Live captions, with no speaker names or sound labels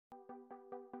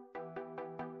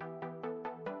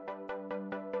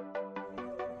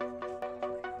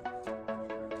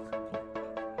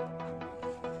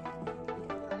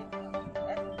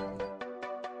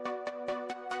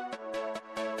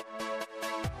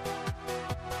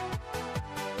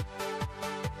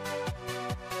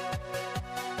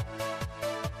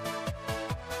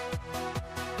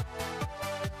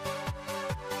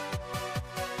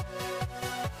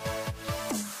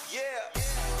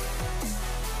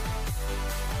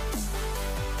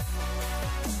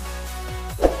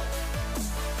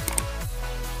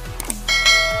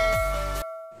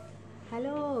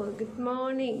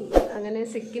Morning. അങ്ങനെ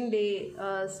second day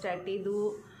start ചെയ്തു.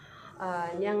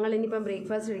 ഞങ്ങളിനിപ്പം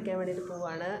breakfast കഴിക്കാൻ വേണ്ടിയിട്ട്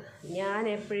പോവാണ്. ഞാൻ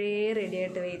എപ്പോഴേ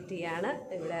റെഡിയായിട്ട് വെയിറ്റ് ചെയ്യാണ്.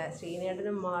 ഇവിടെ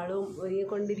ശ്രീനേട്ടനും മാളും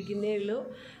ഒരുങ്ങിക്കൊണ്ടിരിക്കുന്നേ ഉള്ളൂ.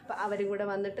 അപ്പോൾ അവരും കൂടെ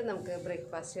വന്നിട്ട് നമുക്ക്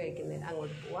ബ്രേക്ക്ഫാസ്റ്റ് കഴിക്കുന്നതിന്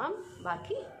അങ്ങോട്ട് പോവാം.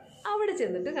 ബാക്കി അവിടെ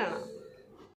ചെന്നിട്ട് കാണാം.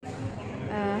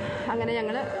 അങ്ങനെ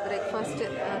ഞങ്ങൾ ബ്രേക്ക്ഫാസ്റ്റ്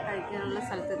കഴിക്കാനുള്ള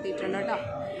സ്ഥലത്തെത്തിയിട്ടുണ്ട് കേട്ടോ.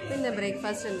 പിന്നെ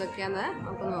ബ്രേക്ക്ഫാസ്റ്റ് എന്തൊക്കെയാണെന്ന്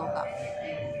നമുക്കൊന്ന് നോക്കാം.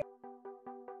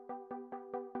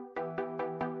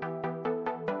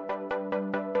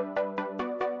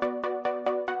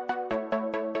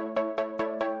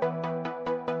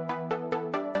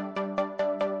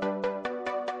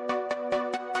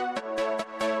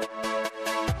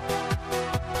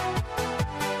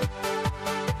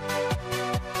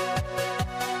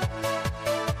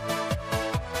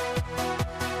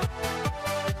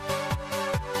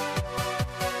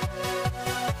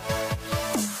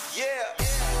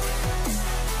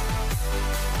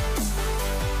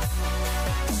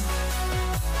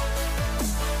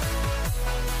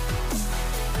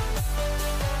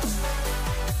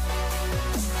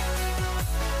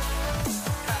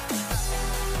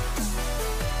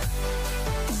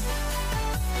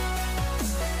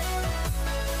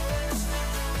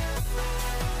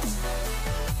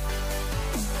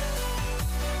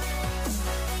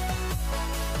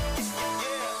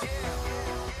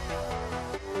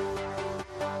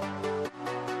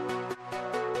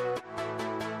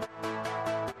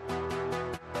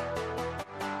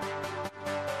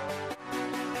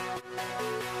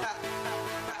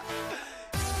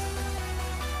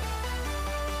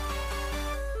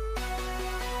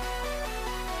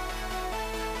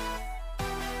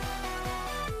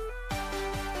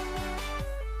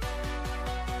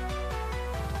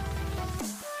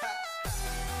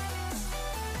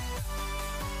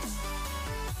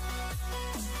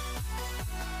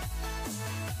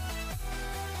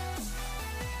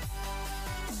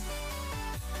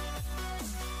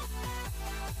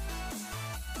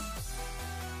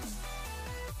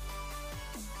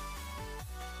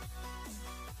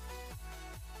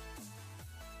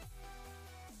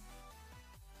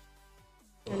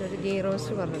 ഞാനൊരു ഗീ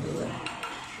റോസ്റ്റ് പറഞ്ഞിട്ടുണ്ട്.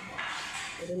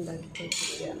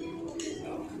 ഇതുണ്ടാക്കിക്കൊണ്ടിരിക്കുക.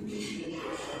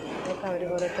 അതൊക്കെ അവർ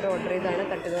ഓരോരുത്തർ ഓർഡർ ചെയ്താണ്.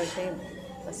 തട്ടുദോശയും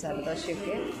മസാല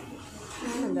ദോശയൊക്കെ.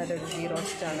 എന്തായാലും ഒരു ഗീ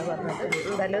റോസ്റ്റാണ് പറഞ്ഞത്.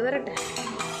 എന്തായാലും വരട്ടെ.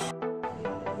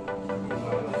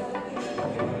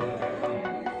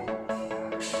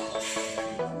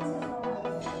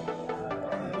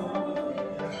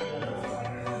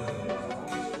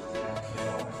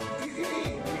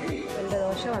 എൻ്റെ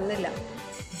ദോശ വന്നില്ല.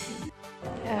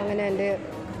 അങ്ങനെ എൻ്റെ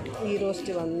ഈ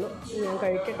റോസ്റ്റ് വന്നു. ഞാൻ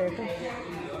കഴിക്കട്ടെ കേട്ടോ.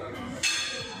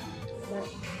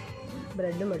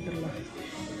 ബ്രെഡും ബട്ടറില്ല.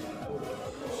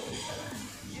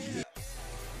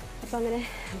 അപ്പം അങ്ങനെ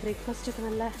ബ്രേക്ക്ഫാസ്റ്റൊക്കെ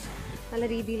നല്ല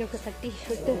രീതിയിലൊക്കെ തട്ടി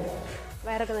വിട്ട്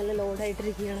വയറൊക്കെ നല്ല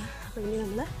ലോഡായിട്ടിരിക്കുകയാണ്. അപ്പോൾ ഇനി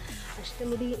നമ്മൾ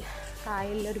അഷ്ടമുടി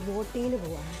കായലിലൊരു ബോട്ടിങ്ങിന്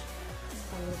പോവാണ്.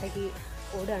 അങ്ങോട്ടേക്ക്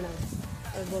ഓടുകയാണ്.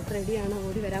 ബോട്ട് റെഡിയാണ്.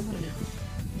 ഓടി വരാൻ പറഞ്ഞു.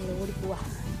 നമ്മൾ ഓടി പോവാം.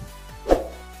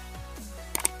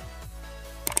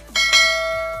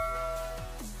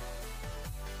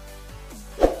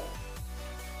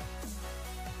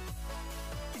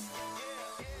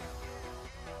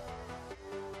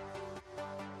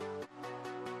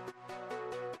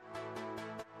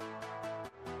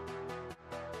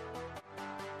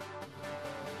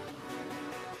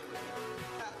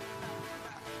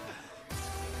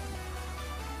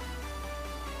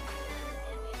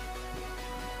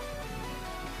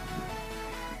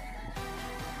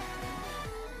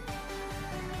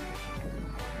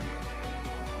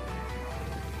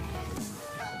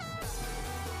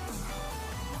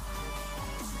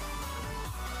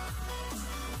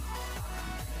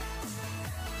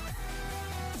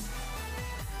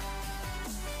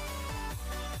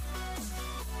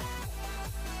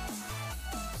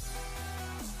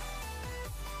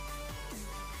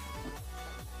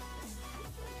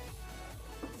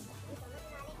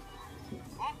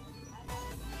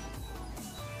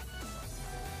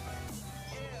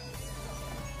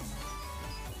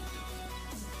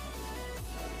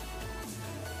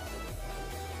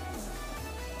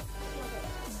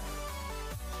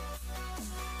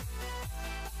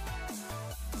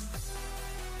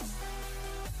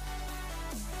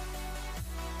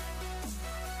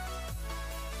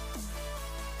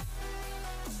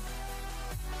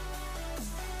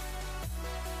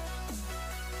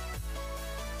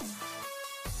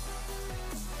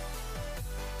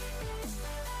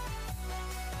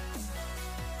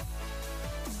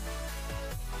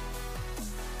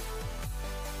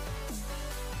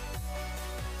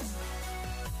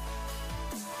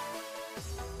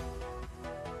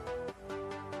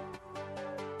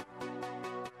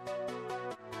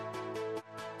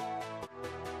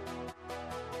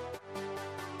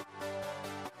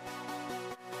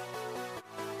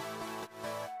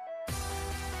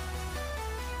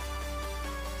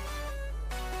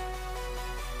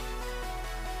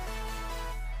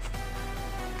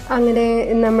 അങ്ങനെ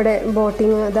നമ്മുടെ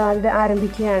ബോട്ടിങ്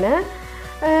ആരംഭിക്കുകയാണ്.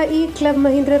 ഈ ക്ലബ്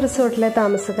മഹീന്ദ്ര റിസോർട്ടിലെ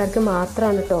താമസക്കാർക്ക്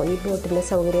മാത്രമാണ് കേട്ടോ ഈ ബോട്ടിൻ്റെ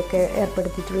സൗകര്യമൊക്കെ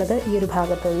ഏർപ്പെടുത്തിയിട്ടുള്ളത് ഈ ഒരു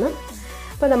ഭാഗത്തു നിന്ന്.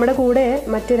 അപ്പോൾ നമ്മുടെ കൂടെ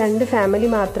മറ്റ് 2 ഫാമിലി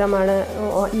മാത്രമാണ്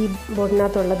ഈ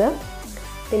ബോട്ടിനകത്തുള്ളത്.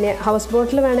 പിന്നെ ഹൗസ്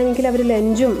ബോട്ടിൽ വേണമെങ്കിൽ അവർ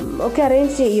ലഞ്ചും ഒക്കെ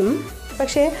അറേഞ്ച് ചെയ്യും.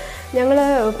 പക്ഷേ ഞങ്ങൾ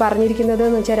പറഞ്ഞിരിക്കുന്നത്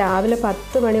എന്ന് വെച്ചാൽ രാവിലെ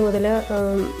 10 മണി മുതൽ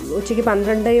ഉച്ചയ്ക്ക്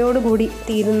 12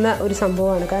 തീരുന്ന ഒരു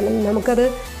സംഭവമാണ്. കാരണം നമുക്കത്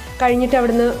കഴിഞ്ഞിട്ട്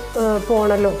അവിടുന്ന്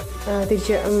പോകണമല്ലോ,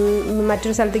 തിരിച്ച്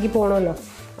മറ്റൊരു സ്ഥലത്തേക്ക് പോകണമല്ലോ.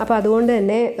 അപ്പോൾ അതുകൊണ്ട്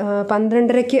തന്നെ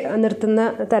 12:30 നിർത്തുന്ന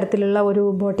തരത്തിലുള്ള ഒരു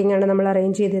ബോട്ടിങ്ങാണ് നമ്മൾ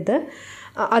അറേഞ്ച് ചെയ്തത്.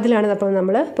 അതിലാണ് അപ്പോൾ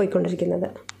നമ്മൾ പോയിക്കൊണ്ടിരിക്കുന്നത്.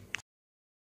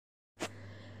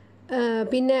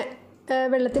 പിന്നെ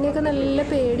വെള്ളത്തിനെയൊക്കെ നല്ല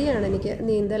പേടിയാണ് എനിക്ക്.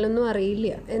 നീന്തലൊന്നും അറിയില്ല.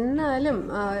 എന്നാലും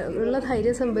ഉള്ള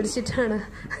ധൈര്യം സംഭരിച്ചിട്ടാണ്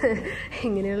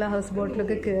ഇങ്ങനെയുള്ള ഹൗസ്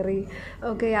ബോട്ടിലൊക്കെ കയറി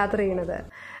ഒക്കെ യാത്ര ചെയ്യണത്.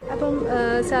 അപ്പം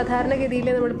സാധാരണഗതിയിൽ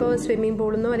നമ്മളിപ്പോൾ സ്വിമ്മിംഗ്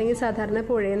പൂളിൽ നിന്നോ അല്ലെങ്കിൽ സാധാരണ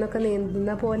പുഴയിൽ നിന്നൊക്കെ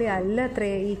നീന്തുന്ന പോലെ അല്ല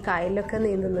അത്രേ ഈ കായലിലൊക്കെ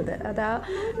നീന്തുന്നത്. അതാ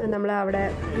നമ്മൾ അവിടെ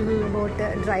ബോട്ട്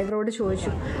ഡ്രൈവറോട്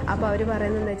ചോദിച്ചു. അപ്പോൾ അവർ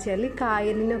പറയുന്നതെന്ന് വെച്ചാൽ ഈ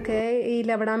കായലിനൊക്കെ ഈ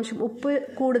ലവണാംശം ഉപ്പ്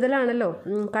കൂടുതലാണല്ലോ,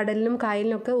 കടലിനും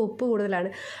കായലിനൊക്കെ ഉപ്പ്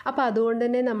കൂടുതലാണ്. അപ്പോൾ അതുകൊണ്ട്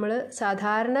തന്നെ നമ്മൾ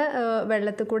സാധാരണ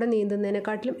വെള്ളത്തിൽ കൂടെ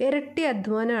നീന്തുന്നതിനെക്കാട്ടിലും ഇരട്ടി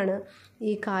അധ്വാനമാണ്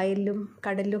ഈ കായലിലും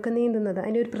കടലിലുമൊക്കെ നീന്തുന്നത്.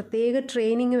 അതിനൊരു പ്രത്യേക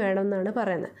ട്രെയിനിങ് വേണമെന്നാണ്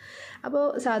പറയുന്നത്. അപ്പോൾ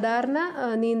സാധാരണ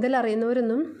നീന്തൽ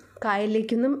അറിയുന്നവരൊന്നും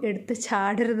കായലിലേക്കൊന്നും എടുത്ത്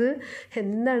ചാടരുത്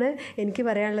എന്നാണ് എനിക്ക്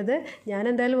പറയാനുള്ളത്. ഞാൻ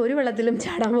എന്തായാലും ഒരു വെള്ളത്തിലും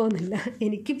ചാടാൻ പോകുന്നില്ല,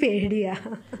 എനിക്ക്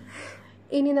പേടിയാണ്.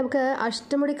 ഇനി നമുക്ക്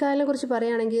അഷ്ടമുടി കായലിനെ കുറിച്ച്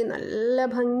പറയുകയാണെങ്കിൽ നല്ല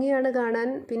ഭംഗിയാണ് കാണാൻ.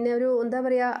 പിന്നെ ഒരു എന്താ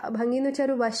പറയുക, ഭംഗി എന്ന് വെച്ചാൽ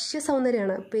ഒരു വശ്യ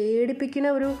സൗന്ദര്യമാണ്, പേടിപ്പിക്കുന്ന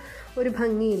ഒരു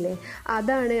ഭംഗിയില്ലേ,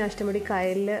 അതാണ് അഷ്ടമുടി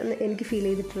കായലിൽ എനിക്ക് ഫീൽ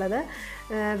ചെയ്തിട്ടുള്ളത്.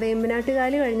 വേമ്പനാട്ട്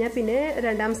കായൽ കഴിഞ്ഞാൽ പിന്നെ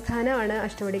 2ാം സ്ഥാനമാണ്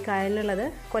അഷ്ടമുടി കായലിനുള്ളത്.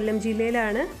 കൊല്ലം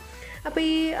ജില്ലയിലാണ്. അപ്പോൾ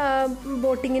ഈ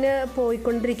ബോട്ടിങ്ങിന്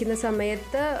പോയിക്കൊണ്ടിരിക്കുന്ന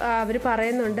സമയത്ത് അവർ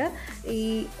പറയുന്നുണ്ട്, ഈ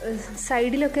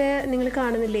സൈഡിലൊക്കെ നിങ്ങൾ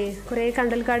കാണുന്നില്ലേ കുറേ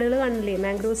കണ്ടൽക്കാടുകൾ കാണുന്നില്ലേ,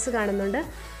 മാംഗ്രോവ്സ് കാണുന്നുണ്ട്.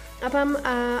 അപ്പം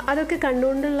അതൊക്കെ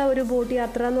കണ്ടുകൊണ്ടുള്ള ഒരു ബോട്ട്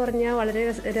യാത്ര എന്ന് പറഞ്ഞാൽ വളരെ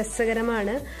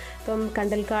രസകരമാണ്. ഇപ്പം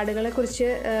കണ്ടൽക്കാടുകളെക്കുറിച്ച്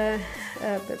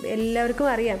എല്ലാവർക്കും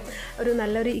അറിയാം, ഒരു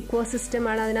നല്ലൊരു ഇക്കോ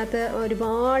സിസ്റ്റമാണ്. അതിനകത്ത്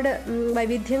ഒരുപാട്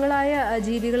വൈവിധ്യങ്ങളായ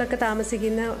ജീവികളൊക്കെ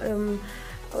താമസിക്കുന്ന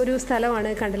ഒരു സ്ഥലമാണ്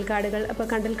കണ്ടൽക്കാടുകൾ. അപ്പോൾ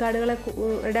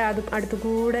കണ്ടൽക്കാടുകളുടെ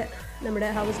അടുത്തുകൂടെ നമ്മുടെ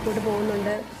ഹൗസ് ബോട്ട്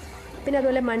പോകുന്നുണ്ട്. പിന്നെ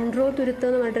അതുപോലെ മൺട്രോ തുരുത്ത്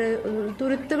എന്ന് പറഞ്ഞിട്ട്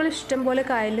തുരുത്തുകൾ ഇഷ്ടം പോലെ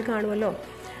കായലിൽ കാണുമല്ലോ.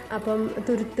 അപ്പം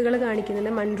തുരുത്തുകൾ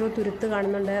കാണിക്കുന്നുണ്ട്. മൺട്രോ തുരുത്ത്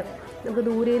കാണുന്നുണ്ട്. നമുക്ക്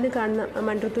ദൂരെ നിന്ന് കാണുന്ന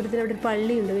മൺട്രോ തുരുത്തിന് അവിടെ ഒരു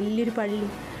പള്ളിയുണ്ട്, വലിയൊരു പള്ളി,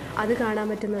 അത് കാണാൻ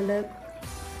പറ്റുന്നുണ്ട്.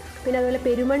 പിന്നെ അതുപോലെ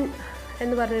പെരുമൺ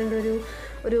എന്ന് പറഞ്ഞിട്ടൊരു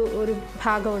ഒരു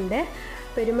ഭാഗമുണ്ട്.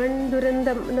 പെരുമൺ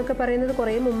ദുരന്തം എന്നൊക്കെ പറയുന്നത്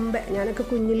കുറേ മുമ്പേ, ഞാനൊക്കെ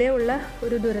കുഞ്ഞിലേ ഉള്ള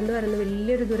ഒരു ദുരന്തമായിരുന്നു,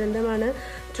 വലിയൊരു ദുരന്തമാണ്,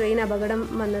 ട്രെയിൻ അപകടം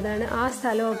വന്നതാണ്. ആ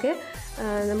സ്ഥലമൊക്കെ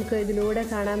നമുക്ക് ഇതിലൂടെ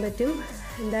കാണാൻ പറ്റും.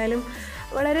 എന്തായാലും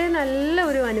വളരെ നല്ല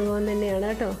ഒരു അനുഭവം തന്നെയാണ്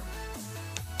കേട്ടോ.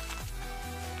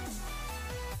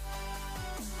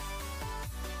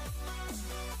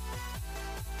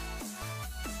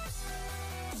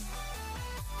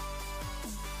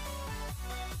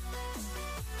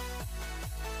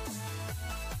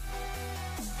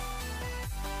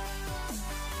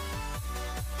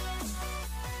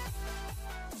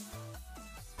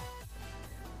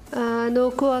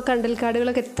 നോക്കൂ, ആ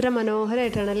കണ്ടൽക്കാടുകളൊക്കെ എത്ര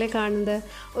മനോഹരമായിട്ടാണല്ലേ കാണുന്നത്.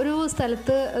 ഒരു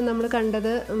സ്ഥലത്ത് നമ്മൾ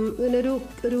കണ്ടത്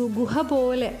ഒരു ഗുഹ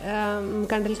പോലെ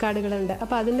കണ്ടൽക്കാടുകളുണ്ട്.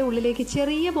 അപ്പോൾ അതിൻ്റെ ഉള്ളിലേക്ക്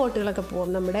ചെറിയ ബോട്ടുകളൊക്കെ പോകും.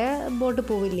 നമ്മുടെ ബോട്ട്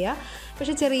പോവില്ല,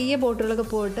 പക്ഷെ ചെറിയ ബോട്ടുകളൊക്കെ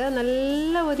പോയിട്ട്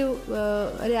നല്ല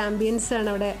ഒരു ആംബിയൻസാണ്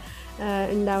അവിടെ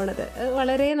ഉണ്ടാവുന്നത്.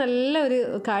 വളരെ നല്ല ഒരു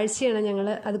കാഴ്ചയാണ് ഞങ്ങൾ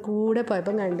അത് കൂടെ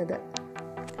പോയപ്പം കണ്ടത്.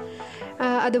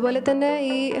 അതുപോലെ തന്നെ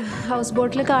ഈ ഹൗസ്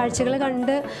ബോട്ടിൽ കാഴ്ചകൾ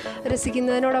കണ്ട്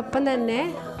രസിക്കുന്നതിനോടൊപ്പം തന്നെ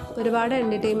ഒരുപാട്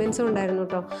എൻ്റർടൈൻമെൻറ്റ്സും ഉണ്ടായിരുന്നു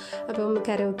കേട്ടോ. അപ്പം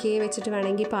കരോക്കെ വെച്ചിട്ട്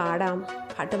വേണമെങ്കിൽ പാടാം,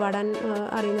 പാട്ട് പാടാൻ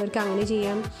അറിയുന്നവർക്ക് അങ്ങനെ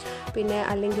ചെയ്യാം. പിന്നെ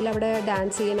അല്ലെങ്കിൽ അവിടെ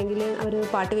ഡാൻസ് ചെയ്യണമെങ്കിൽ അവർ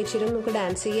പാട്ട് വെച്ചിട്ടും നമുക്ക്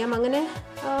ഡാൻസ് ചെയ്യാം.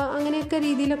 അങ്ങനെയൊക്കെ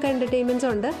രീതിയിലൊക്കെ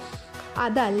എൻ്റർടൈൻമെൻറ്റ്സ് ഉണ്ട്.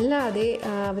 അതല്ലാതെ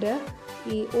അവർ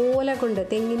ഈ ഓല കൊണ്ട്,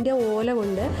 തെങ്ങിൻ്റെ ഓല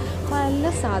കൊണ്ട് പല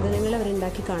സാധനങ്ങൾ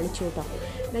അവരുണ്ടാക്കി കാണിച്ചു കേട്ടോ.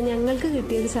 ഞങ്ങൾക്ക്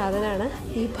കിട്ടിയൊരു സാധനമാണ്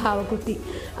ഈ പാവക്കുട്ടി.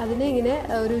 അതിനെ ഇങ്ങനെ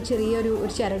ഒരു ചെറിയൊരു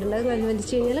ചരടുള്ള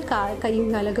വലിച്ചു കഴിഞ്ഞാൽ കൈയും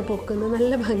കാലൊക്കെ പൊക്കുന്നത്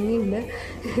നല്ല ഭംഗിയുണ്ട്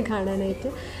കാണാനായിട്ട്.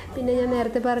 പിന്നെ ഞാൻ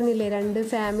നേരത്തെ പറഞ്ഞില്ലേ 2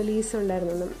 ഫാമിലീസ്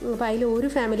ഉണ്ടായിരുന്നു. അപ്പോൾ അതിൽ ഒരു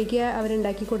ഫാമിലിക്ക്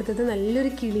അവരുണ്ടാക്കി കൊടുത്തത്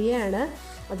നല്ലൊരു കിളിയാണ്.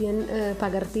 അത് ഞാൻ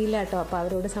പകർത്തിയില്ല കേട്ടോ. അപ്പോൾ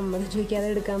അവരോട് സമ്മതം ചോദിക്കാതെ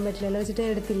എടുക്കാൻ പറ്റില്ലല്ലോ വെച്ചിട്ട്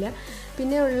എടുത്തില്ല.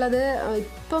 പിന്നെ ഉള്ളത്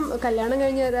ഇപ്പം കല്യാണം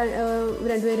കഴിഞ്ഞ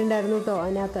 2 പേരുണ്ടായിരുന്നു കേട്ടോ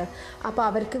അതിനകത്ത്. അപ്പോൾ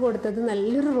അവർക്ക് കൊടുത്തത്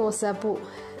നല്ലൊരു റോസാപ്പൂ,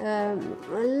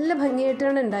 നല്ല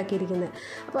ഭംഗിയായിട്ടാണ് ഉണ്ടാക്കിയിരിക്കുന്നത്.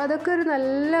 അപ്പോൾ അതൊക്കെ ഒരു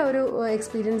നല്ല ഒരു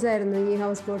എക്സ്പീരിയൻസ് ആയിരുന്നു ഈ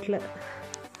ഹൗസ് ബോട്ടിൽ.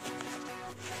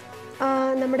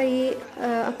 നമ്മുടെ ഈ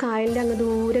കായലിൻ്റെ അങ്ങ്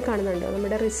ദൂരെ കാണുന്നുണ്ട്,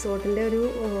 നമ്മുടെ റിസോർട്ടിൻ്റെ ഒരു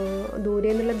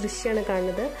ദൂരെ നിന്നുള്ള ദൃശ്യമാണ്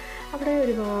കാണുന്നത്. അവിടെ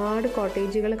ഒരുപാട്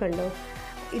കോട്ടേജുകൾ കണ്ടു.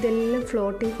 ഇതെല്ലാം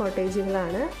ഫ്ലോട്ടിംഗ്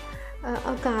കോട്ടേജുകളാണ്.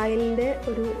 ആ കായലിൻ്റെ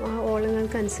ആ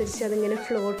ഓളങ്ങൾക്കനുസരിച്ച് അതിങ്ങനെ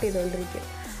ഫ്ലോട്ട് ചെയ്തുകൊണ്ടിരിക്കും.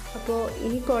 അപ്പോൾ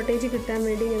ഈ കോട്ടേജ് കിട്ടാൻ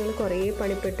വേണ്ടി ഞങ്ങൾ കുറേ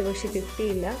പണിപ്പെട്ടു, പക്ഷെ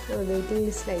കിട്ടിയില്ല. വെയിറ്റിംഗ്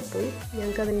ലിസ്റ്റിലായിപ്പോയി.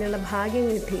 ഞങ്ങൾക്ക് അതിനുള്ള ഭാഗ്യം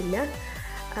കിട്ടിയില്ല.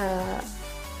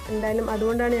 എന്തായാലും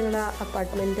അതുകൊണ്ടാണ് ഞങ്ങൾ ആ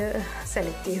അപ്പാർട്ട്മെൻറ്റ്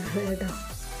സെലക്ട് ചെയ്തത് കേട്ടോ.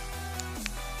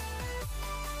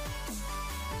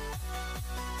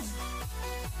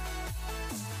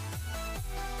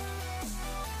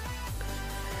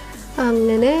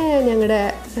 അങ്ങനെ ഞങ്ങളുടെ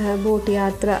ബോട്ട്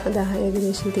യാത്ര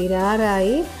ഏകദേശം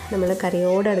തീരാറായി. നമ്മൾ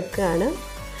കരയോടടുക്കുകയാണ്.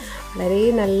 വളരെ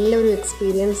നല്ലൊരു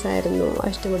എക്സ്പീരിയൻസ് ആയിരുന്നു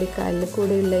അഷ്ടമുടി കായലിൽ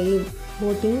കൂടെയുള്ള ഈ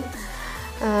ബോട്ടിങ്.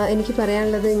 എനിക്ക്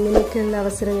പറയാനുള്ളത്, ഇങ്ങനെയൊക്കെയുള്ള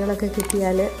അവസരങ്ങളൊക്കെ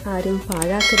കിട്ടിയാൽ ആരും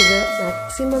പാഴാക്കരുത്.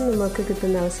 മാക്സിമം നമുക്ക്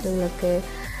കിട്ടുന്ന അവസരങ്ങളൊക്കെ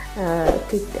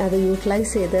അത്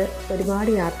യൂട്ടിലൈസ് ചെയ്ത്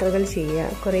ഒരുപാട് യാത്രകൾ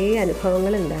ചെയ്യുക, കുറേ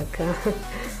അനുഭവങ്ങൾ ഉണ്ടാക്കുക.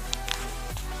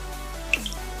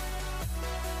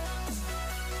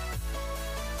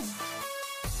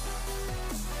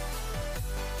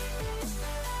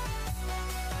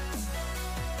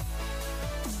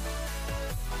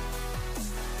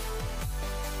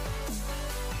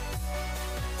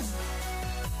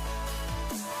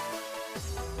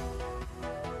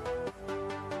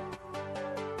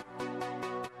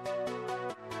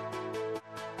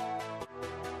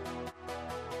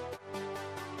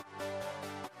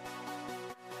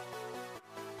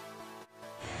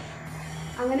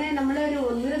 അങ്ങനെ നമ്മൾ ഒരു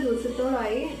 1.5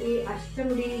 ദിവസത്തോളമായി ഈ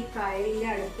അഷ്ടമുടി കായലിൻ്റെ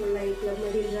അടുത്തുള്ള ഈ ക്ലബ്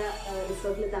മഹീന്ദ്ര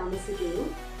റിസോർട്ടിൽ താമസിക്കുന്നു.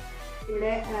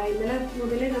 ഇവിടെ ഇന്നലെ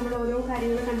മുതൽ നമ്മൾ ഓരോ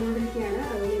കാര്യങ്ങൾ കണ്ടുകൊണ്ടിരിക്കുകയാണ്.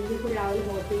 അതുപോലെ ഇന്നിപ്പോൾ രാവിലെ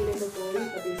ബോട്ടിങ്ങിലൊക്കെ പോയി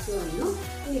തിരിച്ചു വന്നു.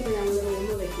 ഇനിയിപ്പോൾ ഞങ്ങൾ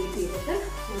റൂം വെക്കേറ്റ് ചെയ്തിട്ട്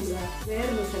നമ്മൾ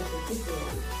വേറൊരു സ്ഥലത്തേക്ക്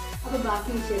പോകാം. അപ്പോൾ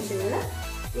ബാക്കി വിശേഷങ്ങൾ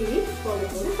ഇനി പോലെ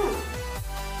കാണാം.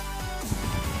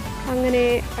 അങ്ങനെ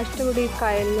അഷ്ടമുടി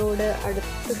കായലിനോട്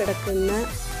അടുത്ത് കിടക്കുന്ന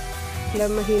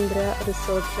ക്ലബ് മഹീന്ദ്ര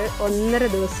റിസോർട്ട് 1.5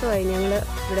 ദിവസമായി ഞങ്ങൾ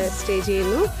ഇവിടെ സ്റ്റേ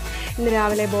ചെയ്യുന്നു. ഇന്ന്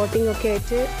രാവിലെ ബോട്ടിംഗ് ഒക്കെ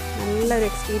ആയിട്ട് നല്ലൊരു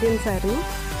എക്സ്പീരിയൻസ് ആയിരുന്നു.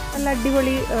 നല്ല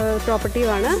അടിപൊളി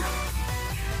പ്രോപ്പർട്ടിയുമാണ്.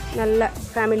 നല്ല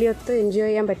ഫാമിലിയൊത്ത് എൻജോയ്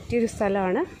ചെയ്യാൻ പറ്റിയൊരു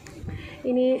സ്ഥലമാണ്.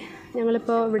 ഇനി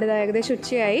ഞങ്ങളിപ്പോൾ ഇവിടെ ഏകദേശം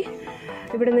ഉച്ചയായി.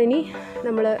 ഇവിടുന്ന് ഇനി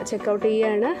നമ്മൾ ചെക്കൗട്ട്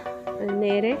ചെയ്യുകയാണ്.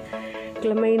 നേരെ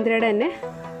ക്ലബ് മഹീന്ദ്രയുടെ തന്നെ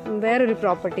വേറൊരു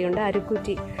പ്രോപ്പർട്ടി ഉണ്ട്,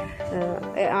 അരുക്കുറ്റി,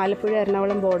 ആലപ്പുഴ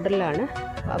എറണാകുളം ബോർഡറിലാണ്.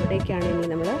 അവിടേക്കാണ് ഇനി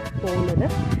നമ്മൾ പോകുന്നത്.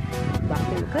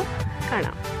 ബാക്കി നമുക്ക്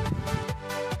കാണാം.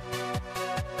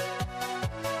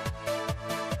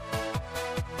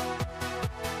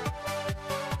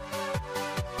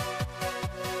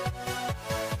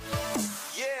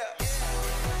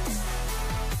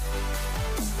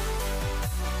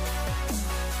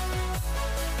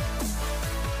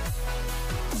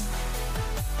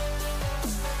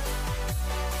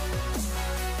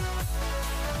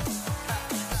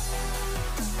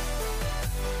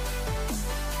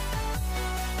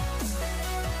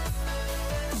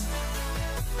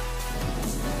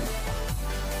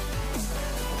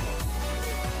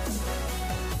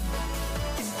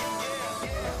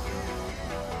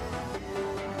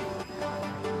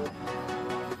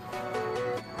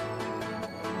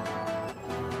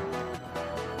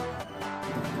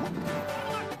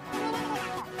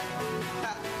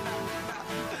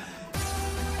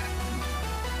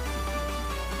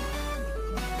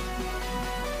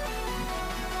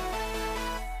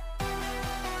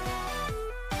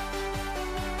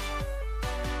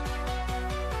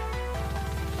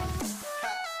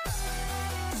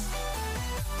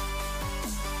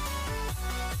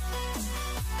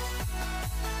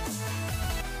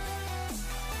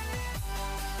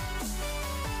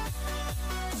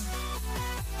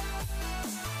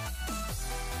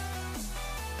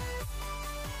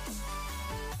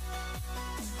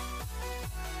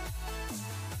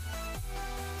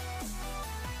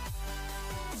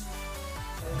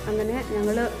 അങ്ങനെ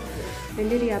ഞങ്ങൾ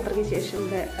എൻ്റെ ഒരു യാത്രയ്ക്ക് ശേഷം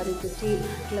ഇവിടെ അരൂക്കുറ്റി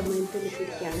ക്ലബ്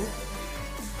മഹീന്ദ്രയിലെത്തിയിരിക്കുകയാണ്.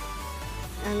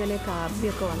 അങ്ങനെ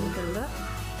കാപ്പിയൊക്കെ വന്നിട്ടുണ്ട്.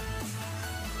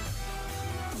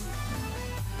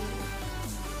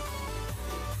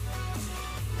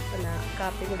 പിന്നെ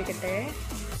കാപ്പി കുടിക്കട്ടെ.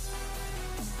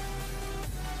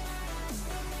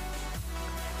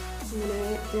 അങ്ങനെ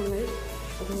ഞങ്ങൾ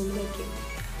റൂമിലേക്ക്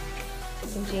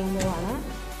ചെക്ക് ചെയ്യാൻ പോവാണ്.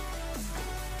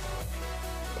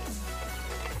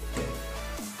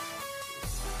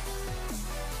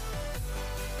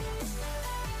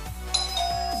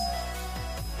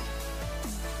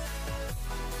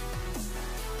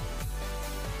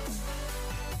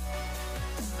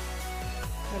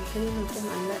 നോക്കിയാൽ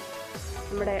നല്ല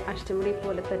നമ്മുടെ അഷ്ടമുടി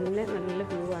പോലെ തന്നെ നല്ല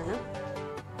വ്യൂ ആണ്.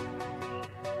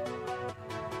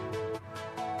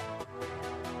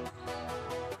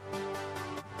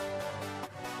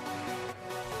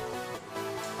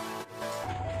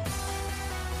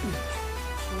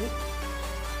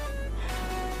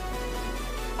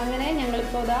 അങ്ങനെ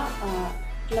ഞങ്ങളിപ്പോൾ ഇതാ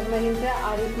ക്ലബ് മഹീന്ദ്ര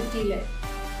ആരോക്കുറ്റിയിൽ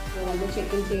വന്ന്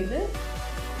ചെക്ക് ഇൻ ചെയ്ത്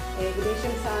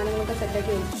ഏകദേശം സാധനങ്ങളൊക്കെ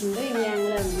സെറ്റാക്കി വെച്ചിട്ടുണ്ട്. ഇനി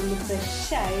ഞങ്ങൾ ഒന്ന്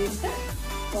ഫ്രഷായിട്ട്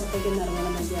പുറത്തേക്ക്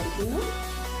ഇറങ്ങണമെന്ന് വിചാരിക്കുന്നു.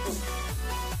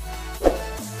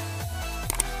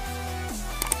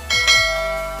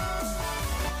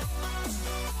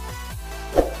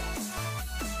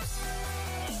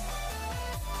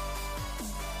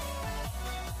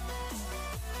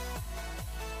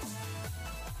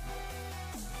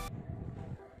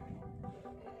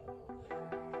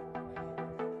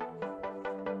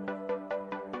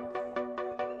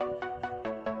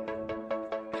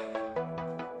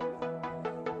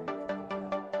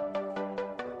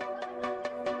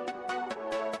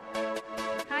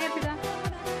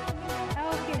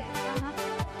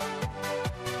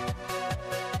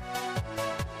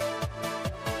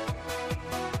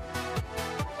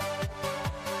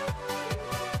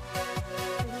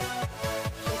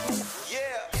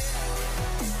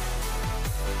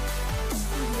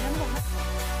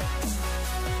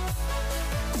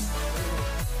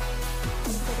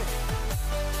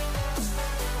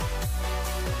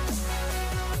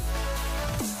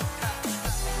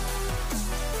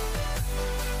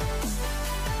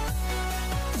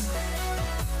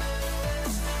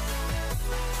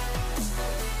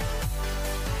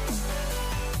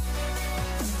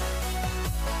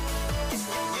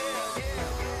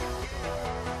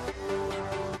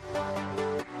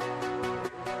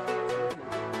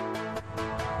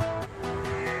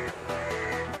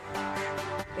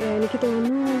 എനിക്ക്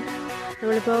തോന്നുന്നു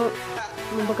നമ്മളിപ്പോൾ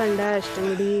മുമ്പ് കണ്ട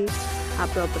അഷ്ടമുടി ആ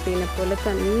പ്രോപ്പർട്ടീനെ പോലെ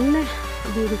തന്നെ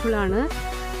ബ്യൂട്ടിഫുള്ളാണ്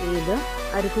ഇത്.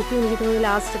 അരൂക്കുറ്റി എനിക്ക് തോന്നുന്നു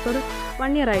ലാസ്റ്റ് ഇപ്പോൾ ഒരു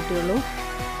 1 year ആയിട്ടേ ഉള്ളൂ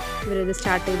ഇവരിത്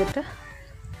സ്റ്റാർട്ട് ചെയ്തിട്ട്.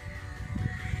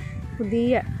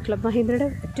 പുതിയ ക്ലബ് മഹീന്ദ്രയുടെ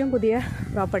ഏറ്റവും പുതിയ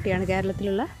പ്രോപ്പർട്ടിയാണ്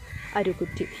കേരളത്തിലുള്ള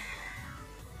അരൂക്കുറ്റി.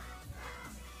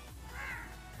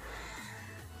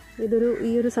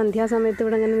 ഈ ഒരു സന്ധ്യാസമയത്ത്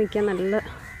ഇവിടെ അങ്ങനെ നിൽക്കാൻ നല്ല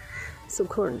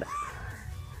സുഖമുണ്ട്.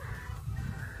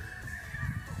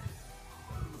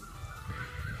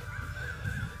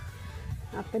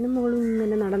 അപ്പനും മോളും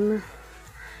ഇങ്ങനെ നടന്ന്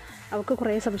അവൾക്ക്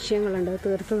കുറേ സംശയങ്ങളുണ്ട്,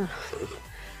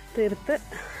 തീർത്ത്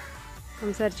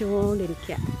സംസാരിച്ചു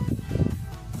പോകൊണ്ടിരിക്കുക.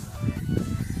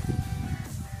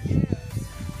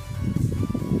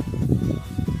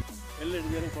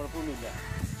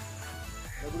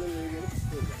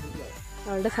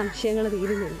 അവളുടെ സംശയങ്ങൾ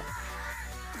തീരുന്നില്ല.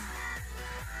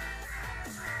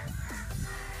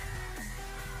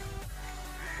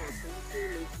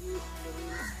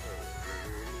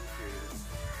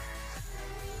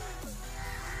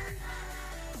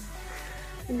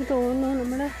 എനിക്ക് തോന്നുന്നു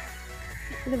നമ്മൾ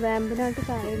ഇത് വേമ്പനാട്ട്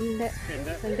കായലിൻ്റെ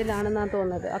ഫ്രണ്ടിലാണെന്നാണ്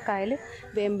തോന്നുന്നത്. ആ കായൽ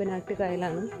വേമ്പനാട്ട്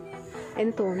കായലാണ്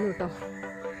എന്ന് തോന്നുന്നു കേട്ടോ,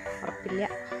 ഉറപ്പില്ല.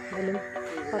 എന്തായാലും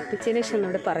ഉറപ്പിച്ചതിന് ശേഷം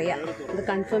എന്നോട് പറയാം, അത്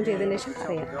കൺഫേം ചെയ്തതിന് ശേഷം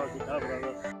പറയാം.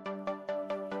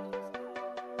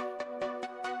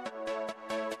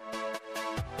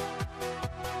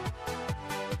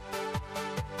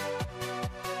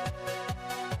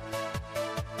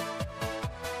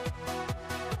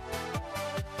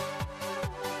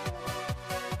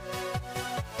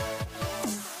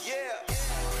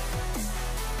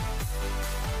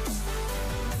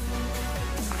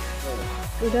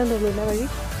 ഇതാന്ന് തോന്നുന്നില്ല വഴി,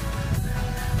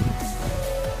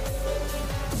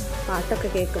 പാട്ടൊക്കെ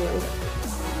കേൾക്കുന്നുണ്ട്.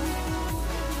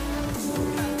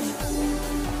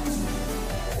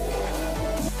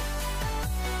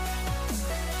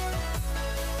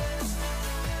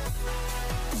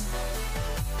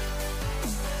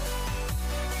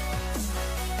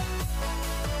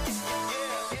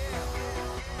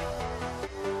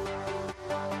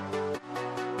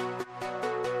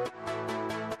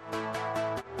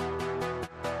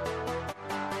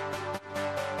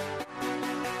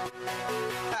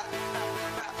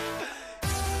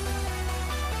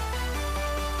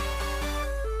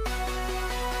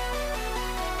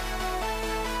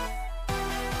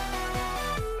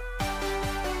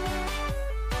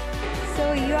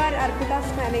 So you are Arpita's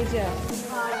manager? Yes.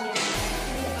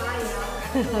 I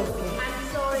am. Okay. I'm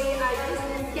sorry, I just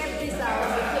kept this out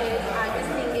because I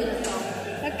just think it's wrong.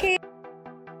 Okay.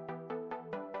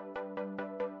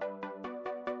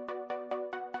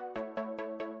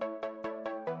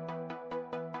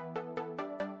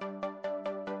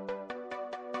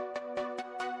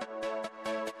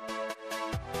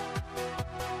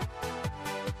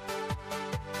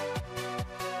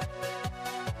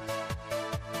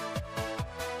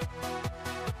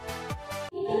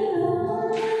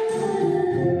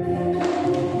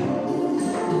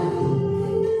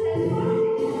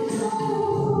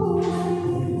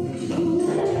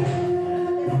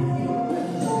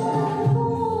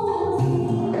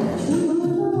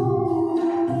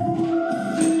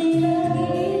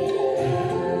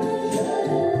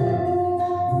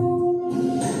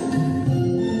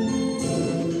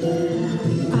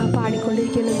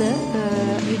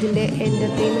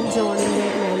 സോണിൻ്റെ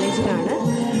മാനേജറാണ്.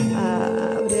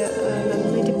 അവർ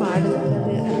നന്നായിട്ട് പാടുന്നുണ്ട്.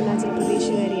 അത് അരുണാചൽ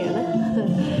പ്രദേശുകാരിയാണ്,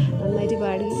 നന്നായിട്ട്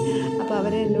പാടി. അപ്പോൾ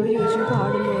അവർ എന്നോട് ചോദിച്ചു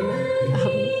പാടുന്നോന്ന്.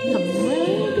 നമ്മൾ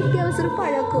കിട്ടിയ അവസരം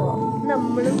പഴക്കുമോ,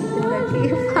 നമ്മളും ഉണ്ടാക്കി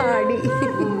പാടി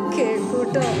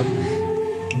കേൾക്കൂട്ടോ.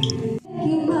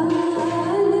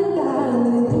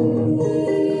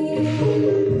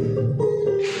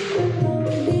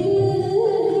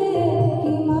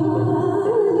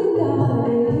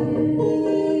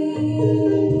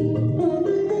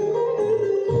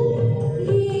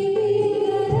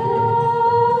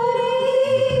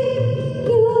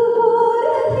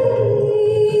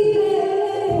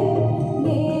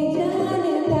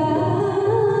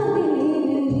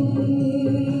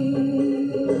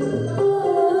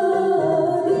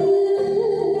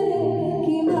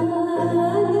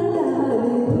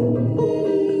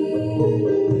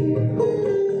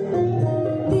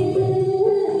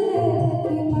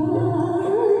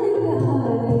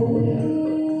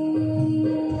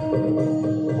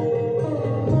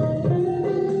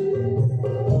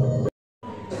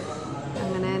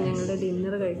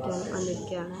 ഡിന്നർ കഴിക്കാൻ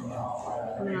വന്നിരിക്കുകയാണ്.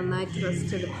 നന്നായിട്ട്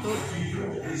റെസ്റ്റ് എടുത്തു.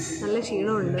 നല്ല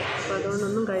ക്ഷീണമുണ്ട്. അപ്പോൾ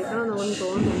അതുകൊണ്ടൊന്നും കഴിക്കണമെന്നൊന്നും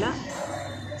തോന്നുന്നില്ല.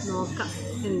 നോക്കാം,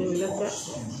 എന്തെങ്കിലുമൊക്കെ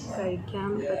കഴിക്കാൻ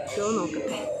പറ്റുമോ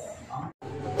നോക്കട്ടെ.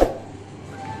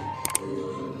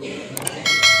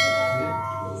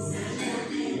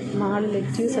 നാല്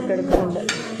ലെറ്റ്യൂസൊക്കെ എടുക്കുന്നുണ്ട്.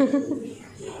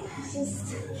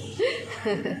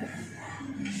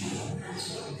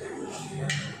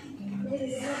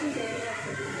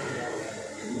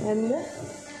 എന്ത്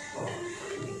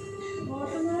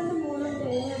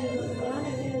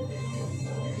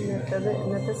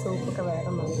ഇന്നത്തെ സൂപ്പൊക്കെ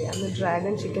വേറെ മതി. അന്ന്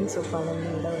ഡ്രാഗൺ ചിക്കൻ സൂപ്പാണ്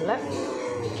ഇവിടെ ഉള്ള.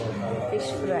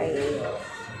 Fish fry,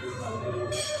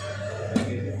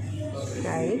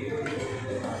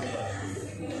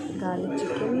 garlic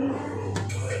chicken,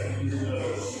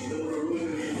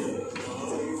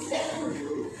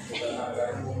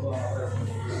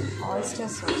 oyster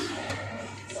sauce,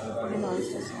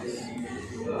 oyster sauce.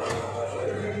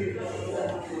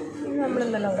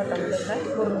 നമ്മളിന്നലെ അവിടെ കണ്ടിട്ട്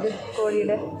കുറുമ്പ്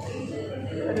കോഴിയുടെ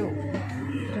ഒരു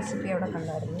റെസിപ്പി അവിടെ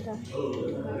കണ്ടായിരുന്നു കേട്ടോ.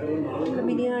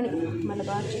 ബിരിയാണി,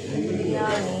 മലബാർ ചിക്കൻ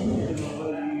ബിരിയാണി,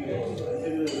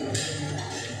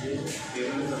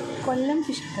 കൊല്ലം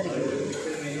ഫിഷ് കറി.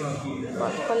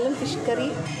 കൊല്ലം ഫിഷ് കറി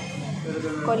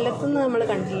കൊല്ലത്തുനിന്ന് നമ്മൾ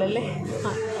കണ്ടില്ലല്ലേ.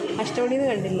 അഷ്ടമുടിയിൽ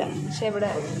നിന്ന് കണ്ടില്ല, പക്ഷേ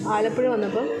ഇവിടെ ആലപ്പുഴ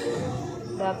വന്നപ്പോൾ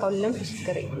കൊല്ലം ഫിഷ്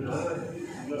കറി.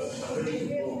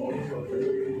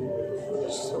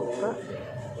 സൂപ്പ്.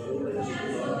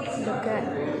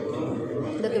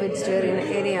 ഇതൊക്കെ വെജിറ്റേറിയൻ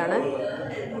ഏരിയയാണ്.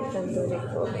 തന്തൂരി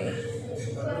കോഴി,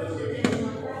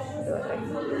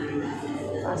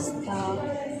 പാസ്ത,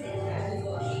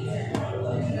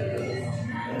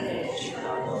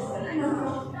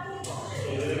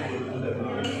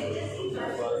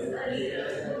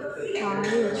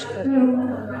 വെജ് കറി.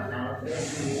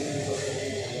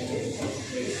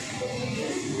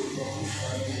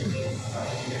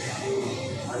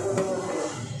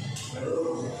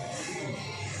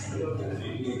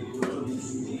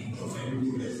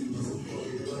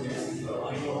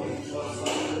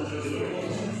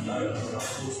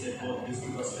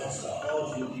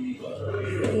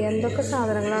 എന്തൊക്കെ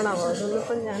സാധനങ്ങളാണാവോ, അതൊന്നും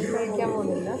ഇപ്പം ഞാൻ കഴിക്കാൻ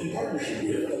പോകുന്നില്ല.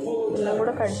 എല്ലാം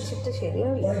കൂടെ കഴിച്ചിട്ട്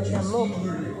ശരിയാവില്ല. അമ്മോ,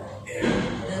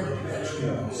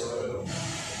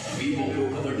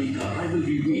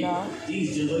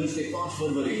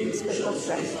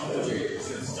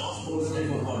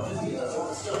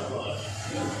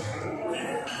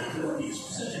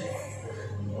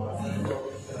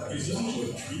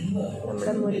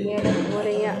 നമ്മുടെ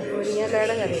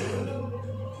മുരിങ്ങക്കായുടെ കറി,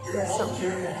 രസം,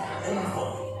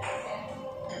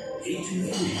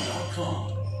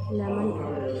 ലെമൺ.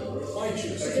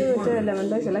 ഇത് ലെമൺ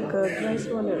റൈസ് അല്ല, കേർഡ് റൈസ്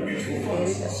പോലെയുള്ള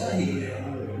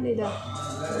ഇതാ.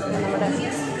 നമ്മുടെ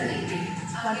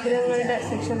മധുരങ്ങളുടെ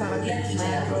സെക്ഷൻ നടക്കും.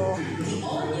 മാംഗോ,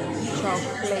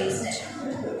 ചോക്ലേറ്റ്,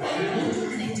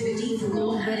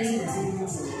 ബ്ലൂബെറി,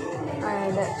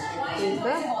 അതായത്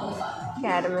ഇത്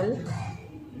കാരമൽ,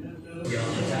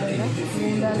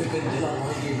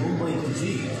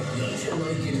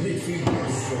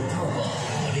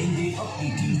 अपनी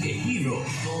टीम के हीरो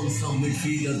कौन सा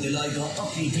मिडफील्डर दिलाएगा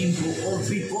अपनी टीम को और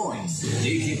 3 पॉइंट्स।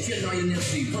 देखिए Chennai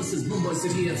FC versus Mumbai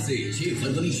city FC 6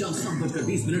 फरवरी शाम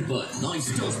 7:20 पर 9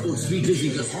 star sports 3 Disney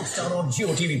Plus Hotstar और Jio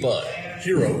TV पर।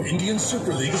 Hero Indian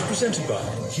Super League is presented by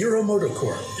Hero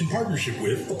MotoCorp in partnership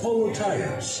with Apollo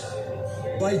Tires,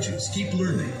 Byju's Keep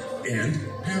Learning, and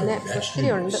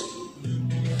ഒത്തിരിയുണ്ട്.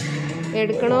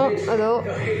 എടുക്കണോ അതോ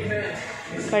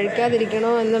കഴിക്കാതിരിക്കണോ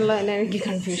എന്നുള്ള എനിക്ക്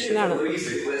കൺഫ്യൂഷനാണ്.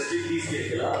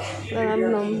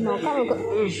 നോക്കാം.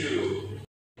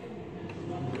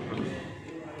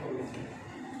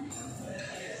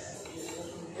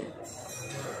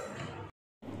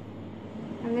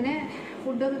 അങ്ങനെ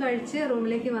ഫുഡൊക്കെ കഴിച്ച്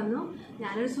റൂമിലേക്ക് വന്നു.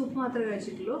 ഞാനൊരു സൂപ്പ് മാത്രമേ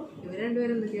കഴിച്ചിട്ടുള്ളൂ, ഇവർ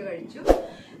രണ്ടുപേരും എന്തൊക്കെയോ കഴിച്ചു.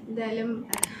 എന്തായാലും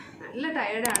നല്ല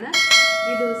ടയേർഡാണ്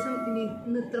ഈ ദിവസം.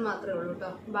 ഇന്ന് ഇത്ര മാത്രമേ ഉള്ളൂ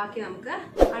കേട്ടോ. ബാക്കി നമുക്ക്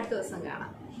അടുത്ത ദിവസം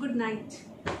കാണാം. Good night.